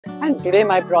and today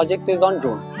my project is on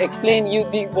drone. Explain you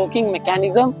the working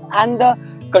mechanism and the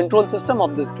control system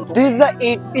of this drone. This is the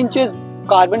 8 inches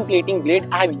carbon plating blade.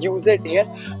 I have used it here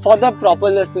for the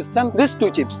propeller system. These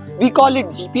 2 chips, we call it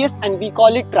GPS and we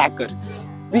call it tracker.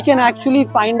 We can actually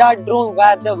find our drone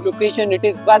where the location it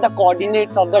is, where the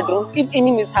coordinates of the drone. If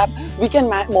any mishap, we can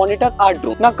monitor our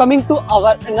drone. Now coming to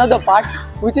our another part,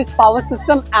 which is power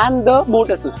system and the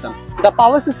motor system. The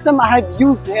power system, I have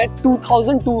used here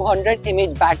 2200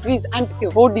 mAh batteries and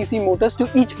 4 DC motors to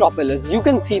each propellers. You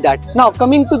can see that. Now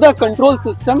coming to the control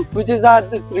system, which is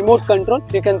this remote control.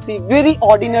 You can see very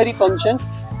ordinary function.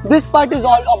 This part is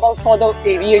all about for the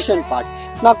aviation part.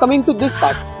 Now coming to this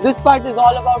part is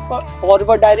all about for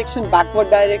forward direction,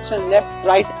 backward direction, left,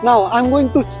 right. Now I'm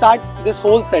going to start this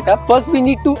whole setup. First we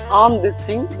need to arm this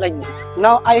thing like this.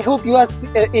 Now I hope you are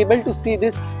able to see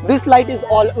this. This light is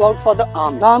all about for the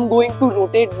arm. Now I'm going to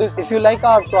rotate this. If you like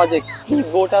our project, please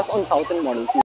vote us on Southern Model.